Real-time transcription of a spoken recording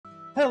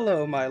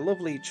Hello, my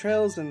lovely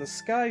Trails in the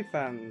Sky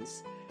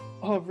fans!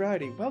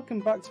 Alrighty, welcome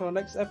back to our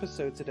next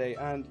episode today,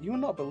 and you will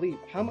not believe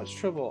how much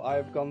trouble I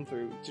have gone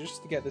through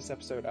just to get this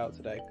episode out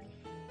today.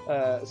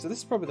 So this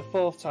is probably the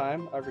fourth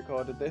time I've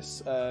recorded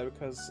this,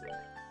 because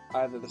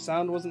either the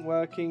sound wasn't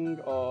working,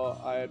 or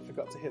I had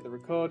forgot to hit the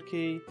record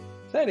key.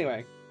 So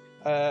anyway,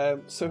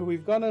 so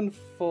we've gone and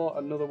fought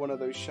another one of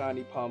those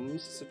shiny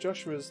poms. So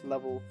Joshua's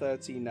level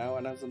 13 now,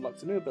 and has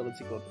unlocked a new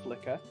ability called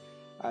Flicker.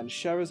 And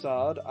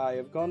Sherazard, I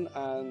have gone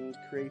and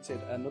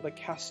created another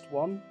cast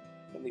one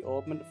in the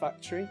Orbment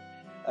Factory,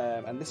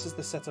 and this is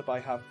the setup I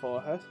have for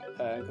her,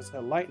 because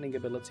her lightning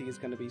ability is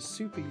going to be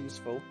super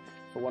useful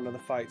for one of the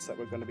fights that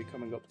we're going to be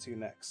coming up to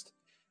next.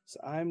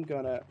 So I'm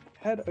going to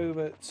head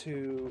over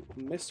to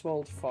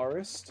Mistwald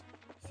Forest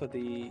for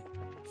the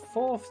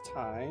fourth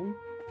time,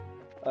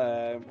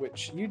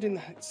 which you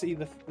didn't see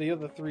the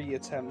other three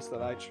attempts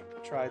that I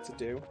tried to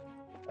do.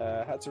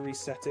 I had to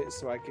reset it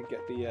so I could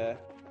get the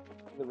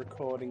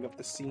recording of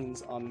the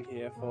scenes on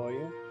here for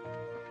you.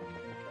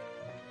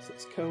 So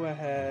let's go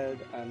ahead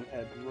and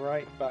head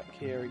right back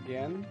here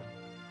again.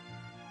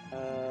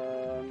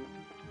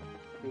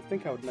 You'd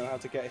think I would know how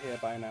to get here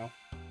by now.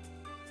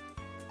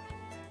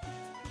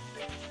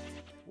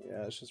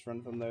 Yeah, let's just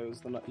run from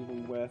those. They're not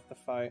even worth the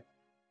fight.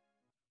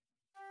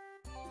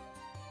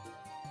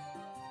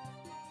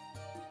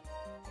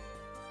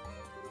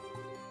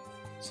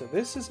 So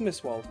this is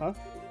Mistwald, huh?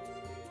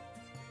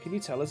 Can you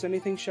tell us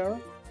anything,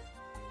 Shara?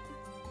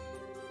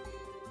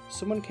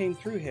 Someone came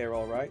through here,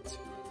 alright.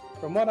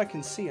 From what I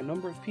can see, a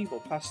number of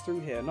people passed through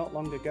here not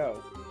long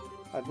ago.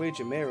 I'd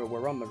wager Mira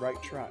we're on the right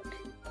track.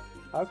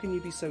 How can you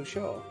be so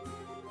sure?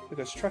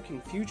 Because tracking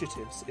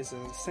fugitives is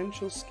an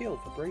essential skill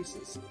for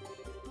bracers.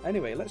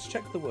 Anyway, let's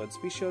check the woods.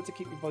 Be sure to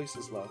keep your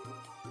voices low.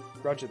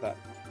 Roger that.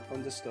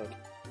 Understood.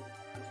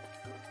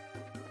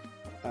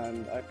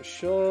 And I for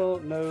sure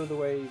know the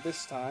way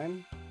this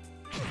time,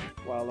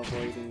 while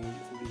avoiding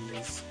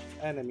these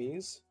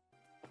enemies.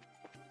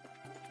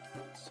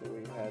 So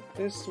we head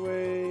this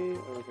way,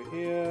 over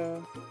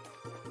here.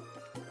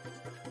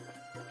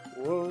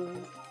 Whoa.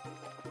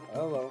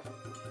 Hello.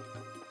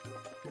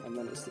 And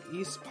then it's the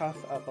east path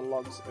at the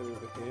logs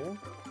over here.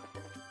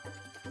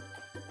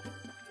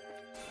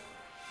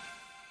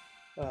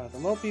 The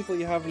more people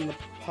you have in the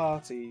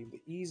party,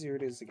 the easier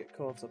it is to get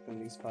caught up in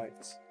these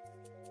fights.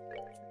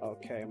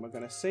 Okay, and we're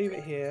going to save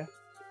it here.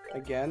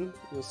 Again,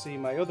 you'll see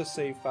my other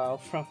save file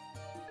from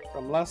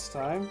last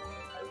time.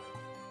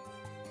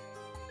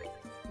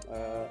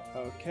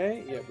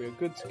 Okay, yeah, we're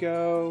good to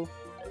go.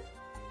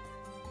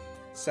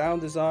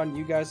 Sound is on,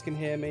 you guys can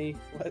hear me.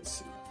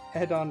 Let's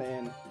head on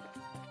in.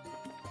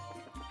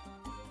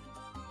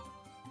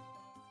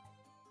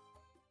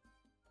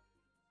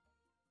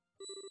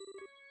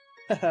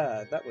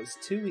 Haha, that was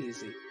too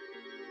easy.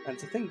 And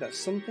to think that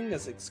something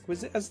as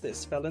exquisite as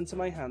this fell into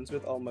my hands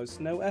with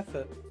almost no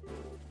effort.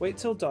 Wait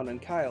till Don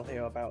and Kyle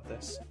hear about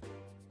this.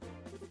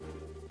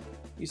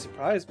 You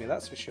surprised me,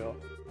 that's for sure.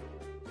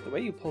 The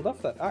way you pulled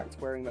off that act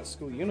wearing that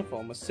school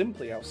uniform was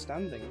simply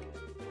outstanding.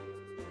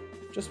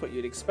 Just what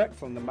you'd expect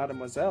from the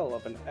mademoiselle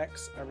of an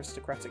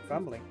ex-aristocratic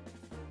family.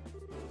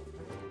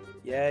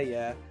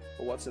 Yeah,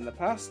 but what's in the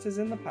past is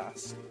in the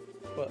past.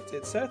 But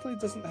it certainly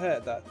doesn't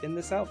hurt that in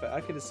this outfit I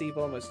could deceive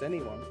almost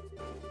anyone.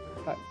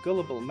 That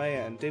gullible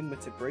mayor and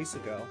dim-witted bracer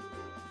girl.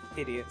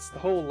 Idiots, the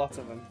whole lot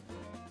of them.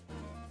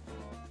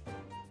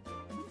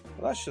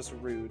 Well, that's just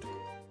rude.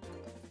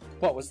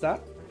 What was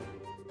that?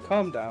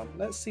 Calm down,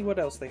 let's see what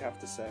else they have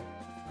to say.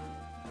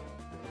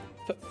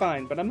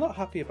 Fine, but I'm not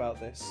happy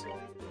about this.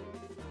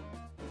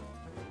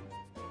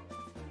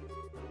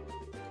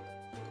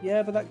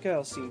 Yeah, but that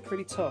girl seemed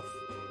pretty tough.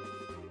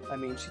 I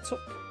mean, she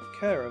took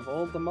care of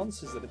all the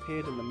monsters that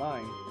appeared in the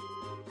mine.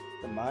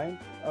 The mine?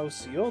 Oh,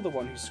 so you're the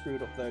one who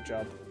screwed up their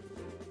job.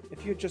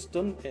 If you had just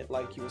done it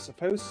like you were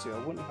supposed to, I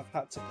wouldn't have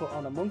had to put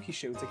on a monkey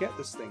show to get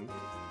this thing.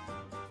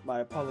 My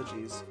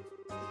apologies.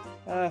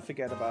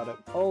 Forget about it.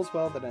 All's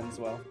well that ends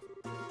well.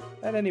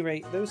 At any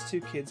rate, those two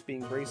kids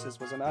being bracers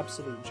was an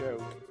absolute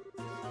joke.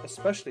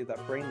 Especially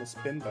that brainless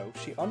bimbo.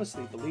 She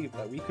honestly believed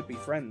that we could be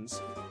friends.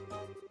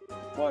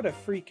 What a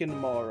freaking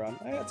moron.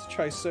 I had to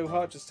try so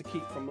hard just to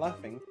keep from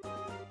laughing.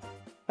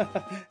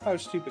 How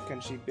stupid can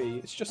she be?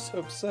 It's just so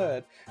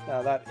absurd.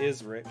 Now that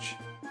is rich.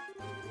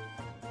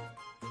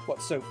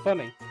 What's so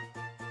funny?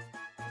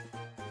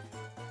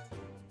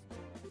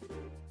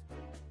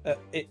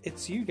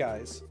 It's you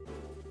guys.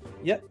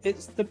 Yep,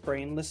 it's the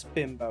brainless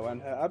bimbo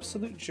and her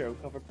absolute joke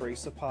of a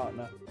bracer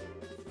partner.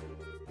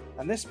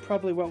 And this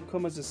probably won't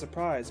come as a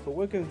surprise, but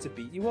we're going to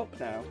beat you up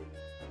now.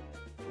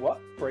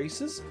 What?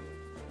 Bracers?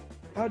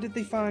 How did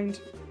they find...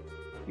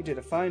 You did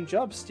a fine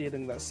job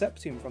stealing that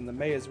septium from the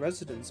mayor's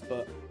residence,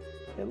 but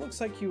it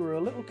looks like you were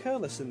a little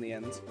careless in the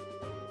end.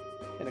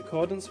 In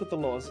accordance with the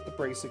laws of the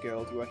Bracer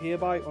Guild, you are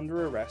hereby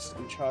under arrest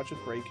and charged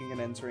with breaking and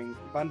entering,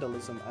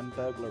 vandalism and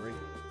burglary.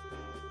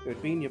 It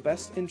would be in your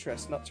best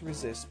interest not to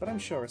resist, but I'm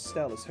sure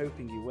Estelle is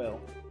hoping you will.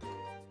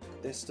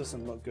 This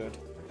doesn't look good.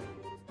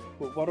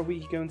 But what are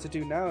we going to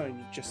do now,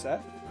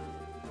 Gisette?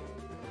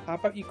 how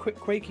about you quit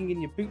quaking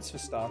in your boots for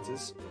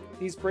starters?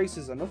 These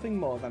braces are nothing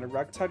more than a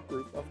ragtag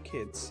group of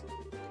kids.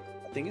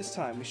 I think it's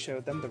time we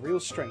showed them the real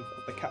strength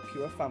of the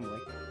Capua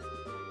family.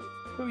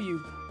 Who are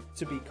you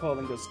to be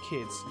calling us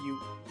kids,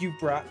 you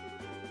brat?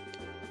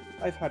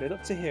 I've had it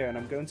up to here and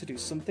I'm going to do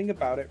something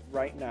about it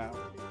right now.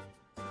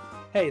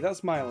 Hey,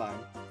 that's my line.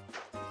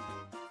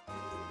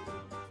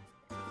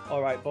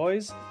 Alright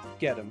boys,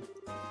 get 'em.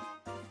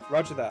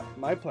 Roger that,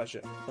 my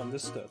pleasure,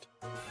 understood.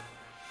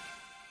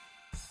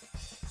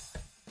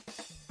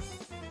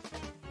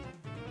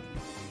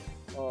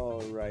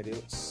 Alrighty,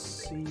 let's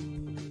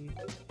see.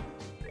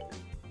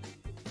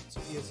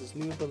 So he has his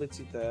new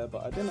ability there,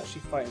 but I didn't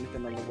actually fight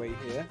anything on the way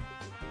here.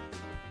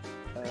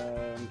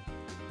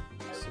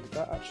 So would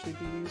that actually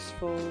be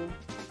useful?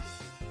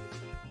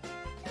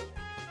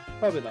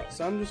 Probably not,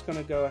 so I'm just going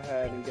to go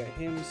ahead and get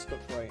him stuck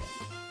right in.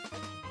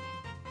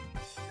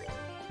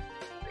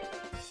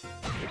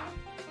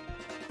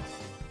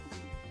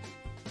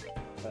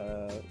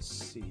 Let's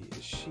see,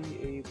 is she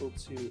able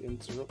to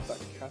interrupt that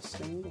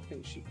casting? I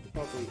think she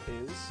probably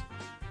is.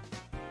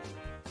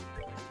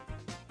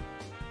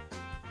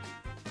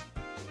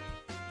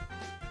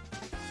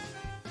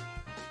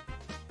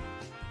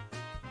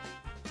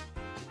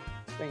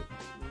 I think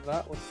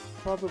that would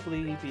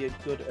probably be a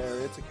good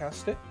area to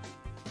cast it.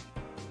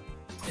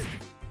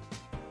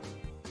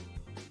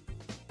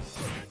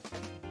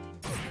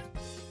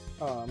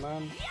 Oh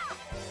man.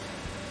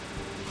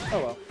 Oh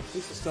well, at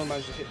least I still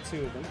managed to hit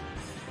 2 of them.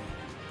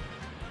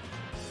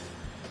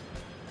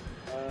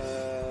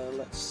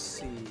 Let's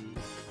see.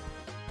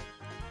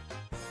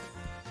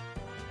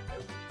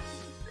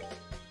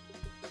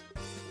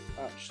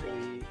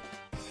 Actually,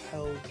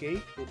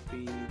 Hellgate would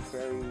be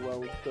very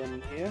well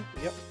done here.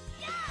 Yep.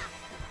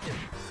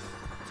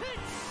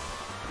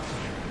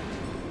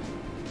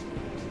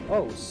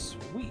 Oh,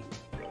 sweet.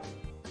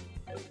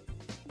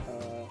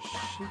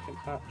 She can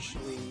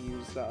actually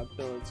use that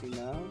ability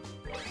now.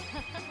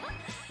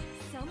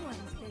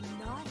 Someone's been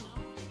naughty.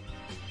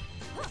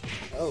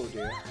 Oh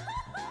dear.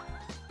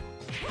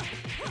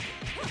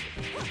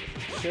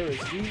 Sure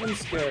is even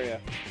scarier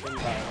than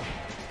battle.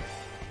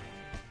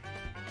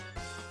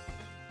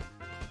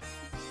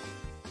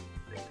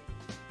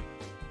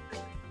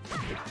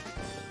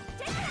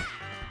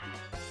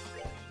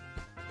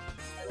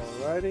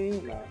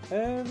 Alrighty, now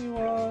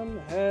everyone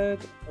head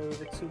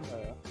over to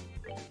her.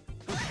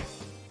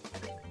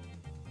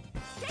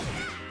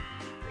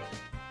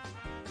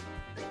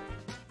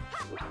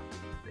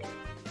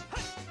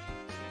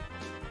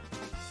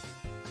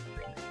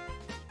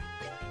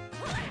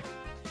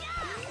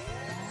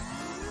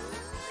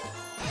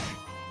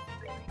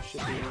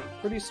 Should be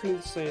pretty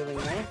smooth sailing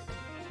now.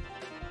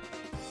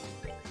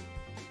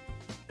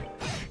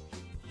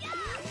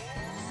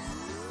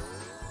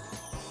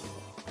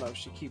 No,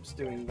 she keeps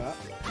doing that.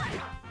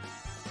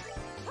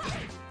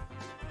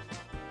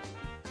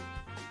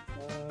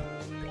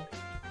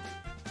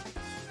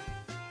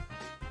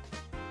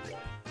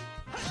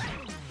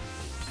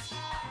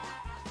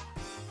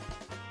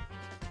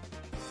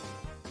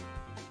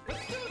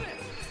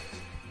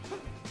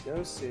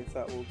 Go see if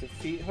that will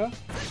defeat her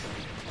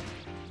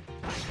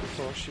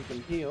before she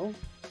can heal.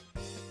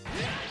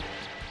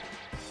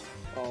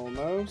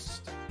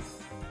 Almost.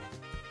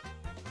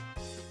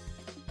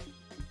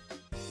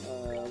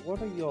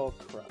 What are your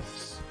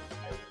craps?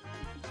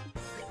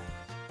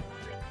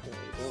 Okay,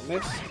 don't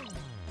miss.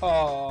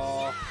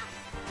 Oh,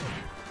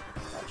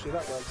 actually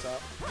that works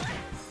out.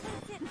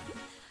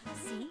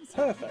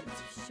 Perfect.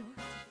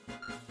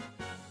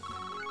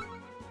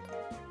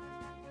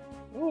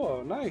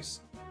 Oh,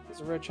 nice.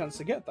 There's a rare chance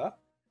to get that,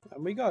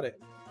 and we got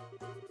it.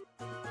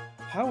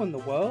 How in the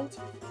world?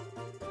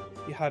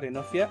 You had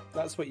enough yet?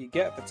 That's what you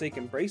get for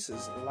taking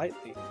braces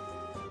lightly.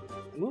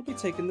 And we'll be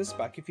taking this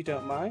back if you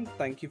don't mind.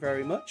 Thank you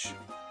very much.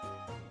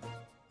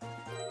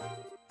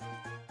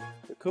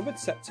 The covered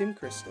septium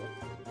crystal.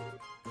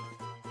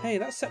 Hey,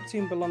 that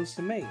septium belongs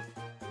to me.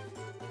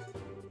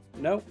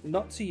 No,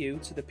 not to you,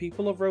 to the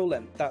people of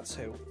Rolent, that's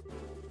who.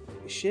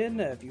 The sheer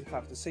nerve you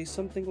have to say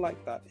something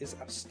like that is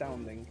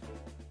astounding.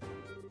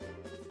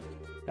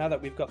 Now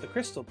that we've got the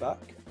crystal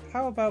back,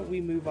 how about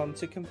we move on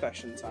to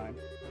confession time?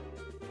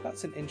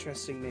 That's an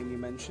interesting name you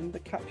mentioned. The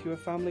Capua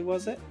family,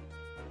 was it?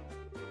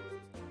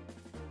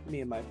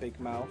 Me and my big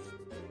mouth.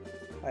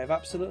 I have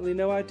absolutely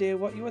no idea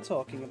what you were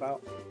talking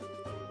about.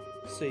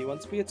 So you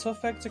want to be a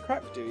tough egg to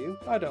crack, do you?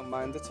 I don't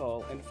mind at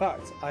all. In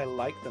fact, I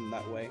like them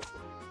that way.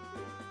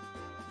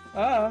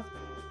 Ah!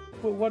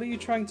 But what are you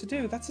trying to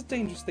do? That's a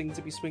dangerous thing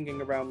to be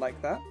swinging around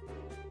like that.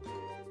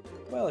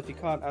 Well, if you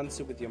can't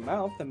answer with your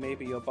mouth, then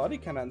maybe your body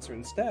can answer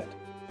instead.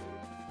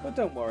 But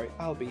don't worry,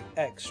 I'll be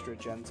extra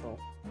gentle.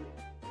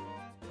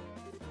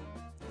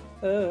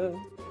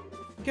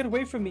 Get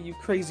away from me, you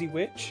crazy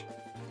witch!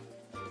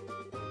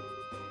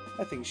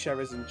 I think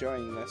Shera's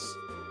enjoying this.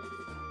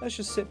 Let's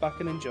just sit back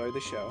and enjoy the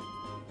show.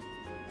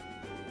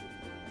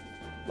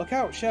 Look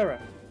out, Shera!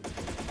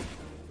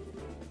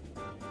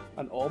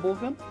 An orbital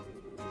gun?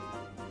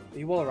 Are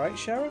you alright,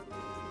 Shera?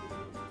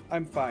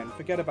 I'm fine,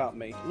 forget about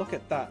me. Look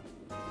at that.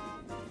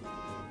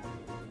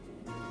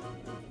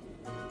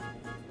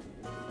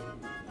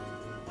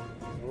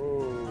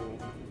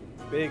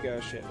 big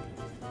airship.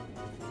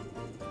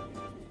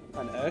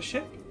 An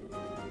airship?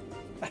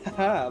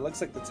 Haha, looks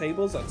like the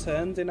tables are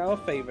turned in our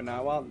favour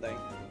now, aren't they?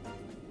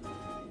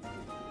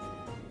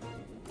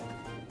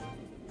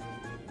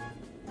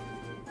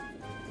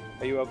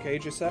 Are you okay,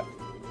 Giuseppe?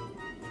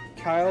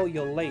 Kyle,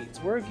 you're late.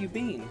 Where have you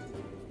been?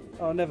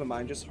 Oh, never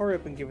mind. Just hurry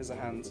up and give us a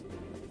hand.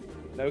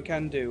 No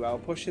can do. Our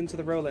push into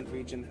the Rolent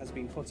region has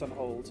been put on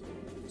hold.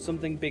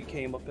 Something big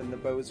came up in the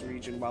Bose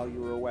region while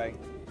you were away.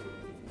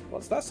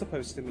 What's that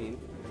supposed to mean?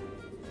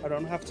 I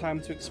don't have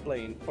time to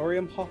explain. Hurry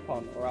and hop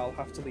on, or I'll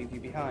have to leave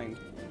you behind.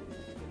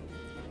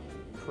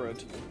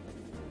 Crud.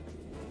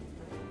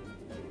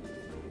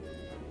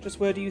 Just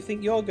where do you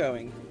think you're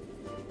going?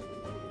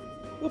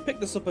 We'll pick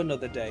this up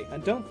another day,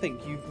 and don't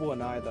think you've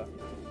won either.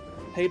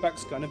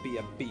 Payback's gonna be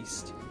a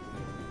beast.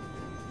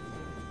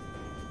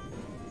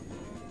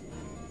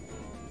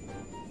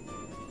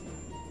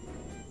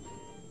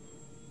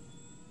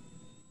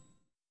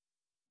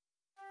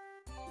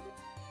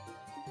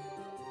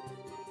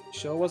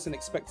 Sure wasn't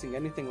expecting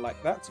anything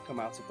like that to come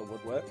out of the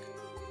woodwork.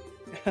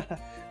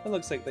 It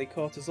looks like they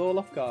caught us all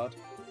off guard.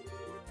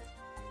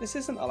 This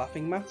isn't a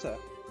laughing matter.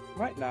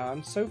 Right now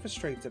I'm so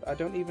frustrated I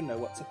don't even know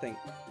what to think.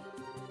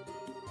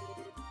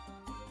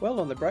 Well,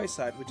 on the bright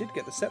side, we did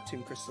get the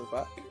Septium crystal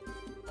back.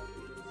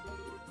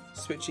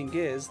 Switching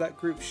gears, that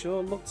group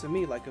sure looked to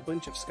me like a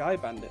bunch of sky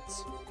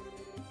bandits.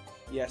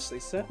 Yes, they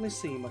certainly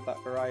seem of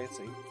that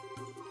variety.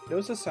 It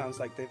also sounds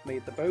like they've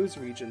made the Bose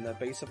region their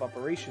base of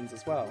operations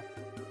as well.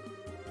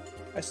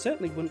 I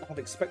certainly wouldn't have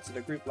expected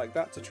a group like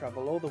that to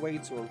travel all the way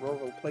to a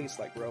rural place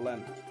like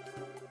Rolent.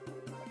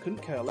 I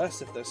couldn't care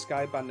less if they're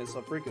sky bandits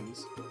or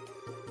brigands.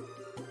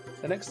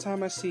 The next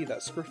time I see that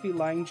scruffy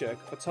lying jerk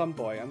of a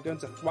tomboy, I'm going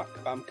to thwack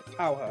bam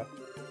kapow her.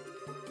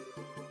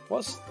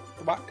 What's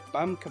thwack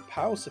bam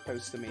kapow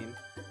supposed to mean?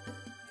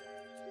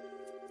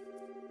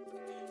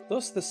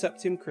 Thus the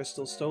Septium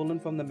crystal stolen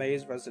from the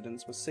mayor's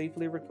residence was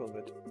safely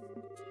recovered.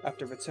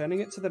 After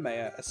returning it to the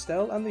mayor,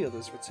 Estelle and the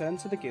others returned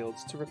to the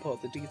guilds to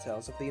report the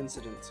details of the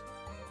incident.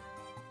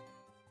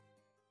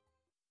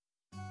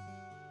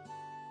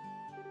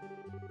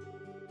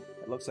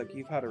 It looks like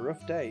you've had a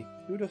rough day.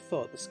 Who'd have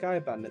thought the Sky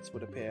Bandits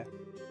would appear?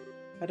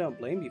 I don't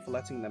blame you for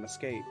letting them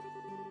escape.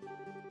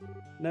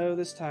 No,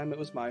 this time it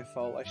was my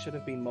fault. I should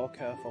have been more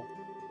careful.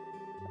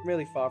 I'm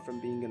really far from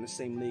being in the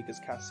same league as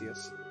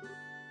Cassius.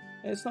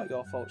 It's not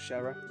your fault,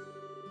 Shera.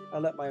 I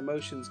let my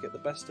emotions get the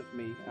best of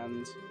me,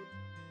 and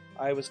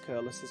I was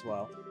careless as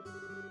well.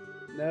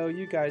 No,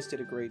 you guys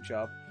did a great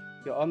job.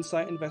 Your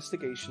on-site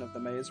investigation of the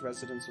mayor's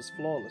residence was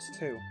flawless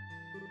too.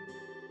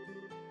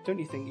 Don't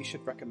you think you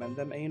should recommend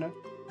them, Aina?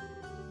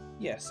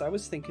 Yes, I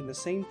was thinking the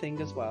same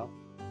thing as well.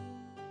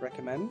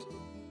 Recommend?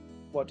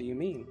 What do you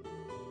mean?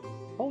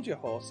 Hold your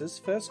horses,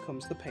 first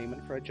comes the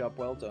payment for a job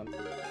well done.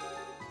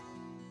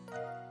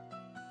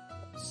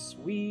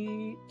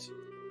 Sweet.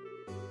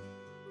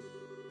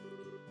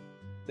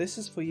 This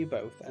is for you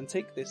both, and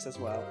take this as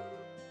well.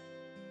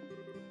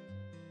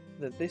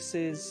 This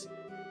is...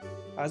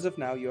 As of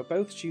now, you are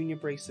both junior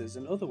bracers,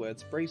 in other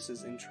words,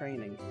 bracers in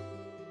training.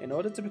 In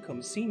order to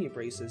become senior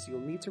bracers, you'll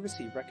need to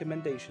receive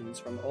recommendations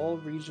from all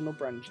regional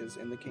branches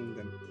in the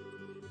kingdom.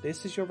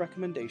 This is your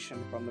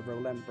recommendation from the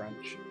Rolent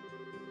branch.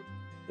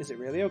 Is it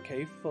really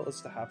okay for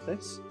us to have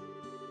this?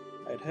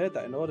 I had heard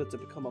that in order to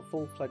become a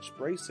full-fledged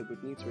bracer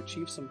we'd need to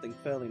achieve something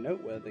fairly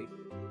noteworthy.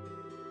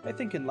 I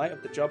think in light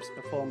of the jobs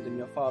performed in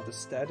your father's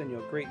stead and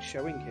your great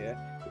showing here,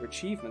 your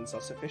achievements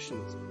are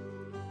sufficient.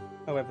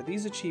 However,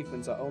 these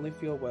achievements are only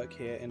for your work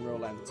here in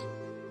Rolent.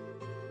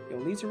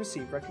 You'll need to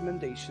receive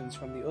recommendations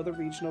from the other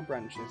regional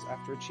branches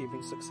after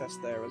achieving success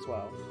there as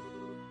well.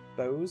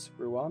 Bose,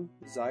 Rouen,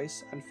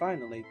 Zeiss, and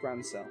finally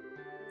Grancel.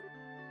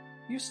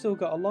 You've still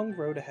got a long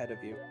road ahead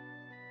of you.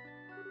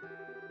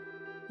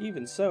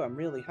 Even so, I'm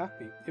really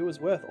happy. It was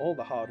worth all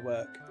the hard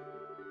work.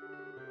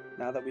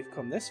 Now that we've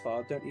come this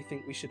far, don't you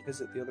think we should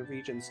visit the other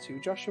regions too,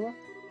 Joshua?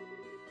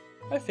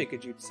 I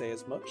figured you'd say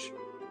as much.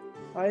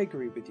 I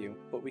agree with you,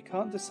 but we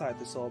can't decide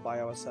this all by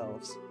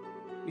ourselves.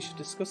 We should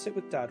discuss it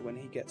with Dad when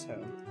he gets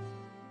home.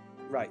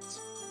 Right.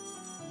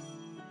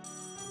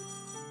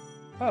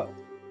 Oh.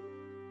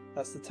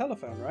 That's the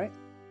telephone, right?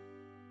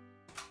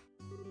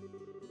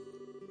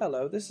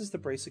 Hello, this is the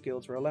Bracer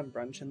Guild's Rolent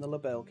branch in the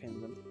Labelle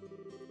Kingdom.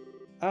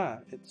 Ah,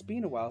 it's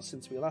been a while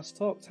since we last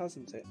talked,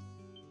 hasn't it?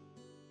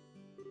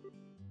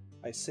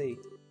 I see.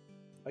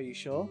 Are you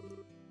sure?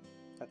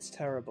 That's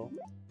terrible.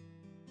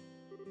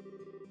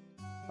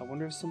 I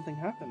wonder if something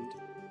happened.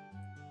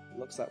 It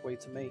looks that way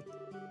to me.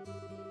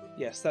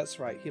 Yes, that's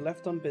right. He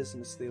left on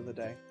business the other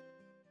day.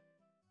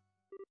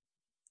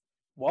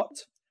 What?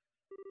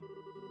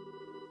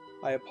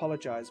 I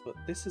apologise, but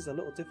this is a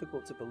little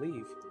difficult to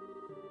believe.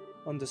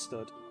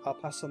 Understood. I'll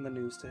pass on the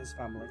news to his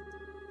family.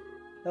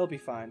 They'll be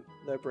fine.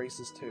 They're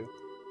bracers too.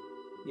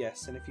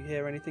 Yes, and if you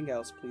hear anything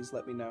else, please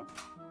let me know.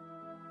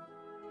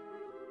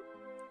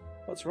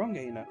 What's wrong,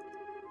 Aina?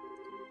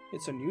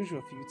 It's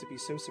unusual for you to be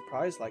so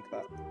surprised like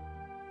that.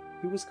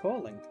 Who was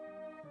calling?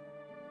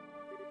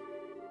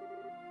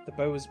 The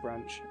Bose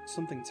branch.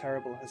 Something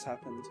terrible has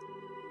happened.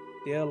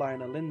 The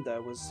airliner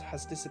Linda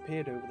has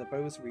disappeared over the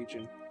Bose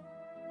region.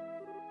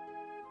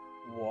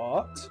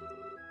 What?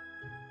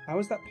 How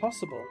is that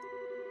possible?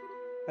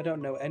 I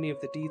don't know any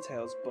of the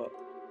details, but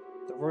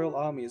the Royal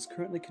Army is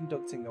currently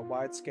conducting a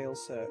wide-scale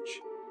search.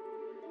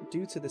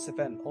 Due to this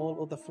event, all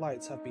other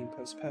flights have been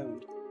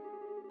postponed.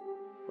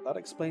 But that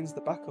explains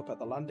the backup at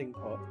the landing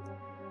port.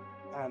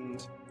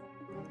 And...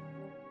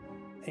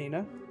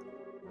 Aina?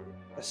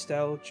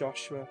 Estelle,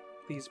 Joshua,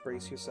 please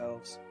brace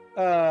yourselves.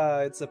 Ah,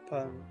 it's a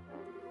pun.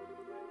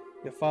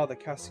 Your father,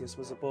 Cassius,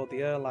 was aboard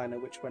the airliner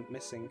which went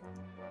missing.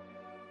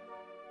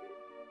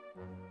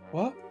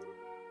 What?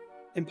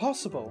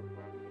 Impossible!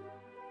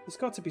 There's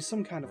got to be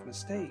some kind of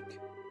mistake.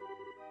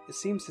 It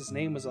seems his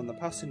name was on the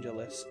passenger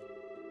list.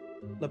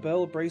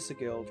 LaBelle Bracer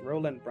Guild,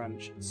 Rolent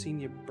Branch,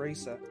 Senior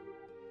Bracer,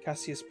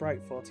 Cassius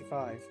Bright,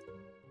 45.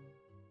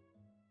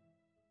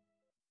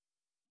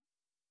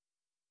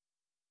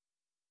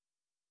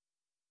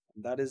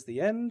 And that is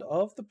the end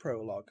of the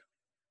prologue.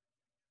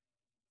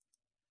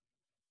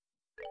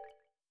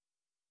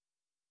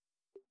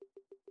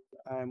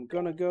 I'm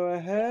gonna go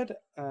ahead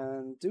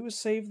and do a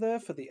save there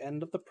for the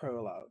end of the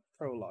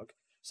prologue.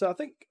 So I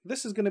think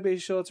this is going to be a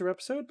shorter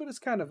episode, but it's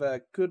kind of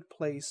a good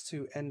place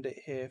to end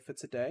it here for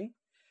today.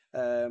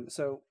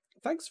 So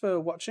thanks for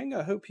watching.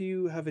 I hope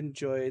you have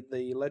enjoyed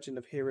the Legend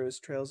of Heroes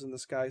Trails in the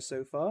Sky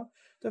so far.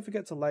 Don't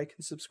forget to like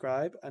and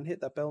subscribe and hit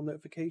that bell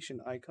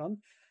notification icon.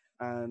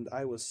 And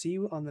I will see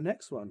you on the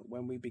next one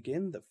when we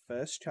begin the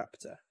first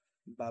chapter.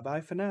 Bye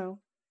bye for now.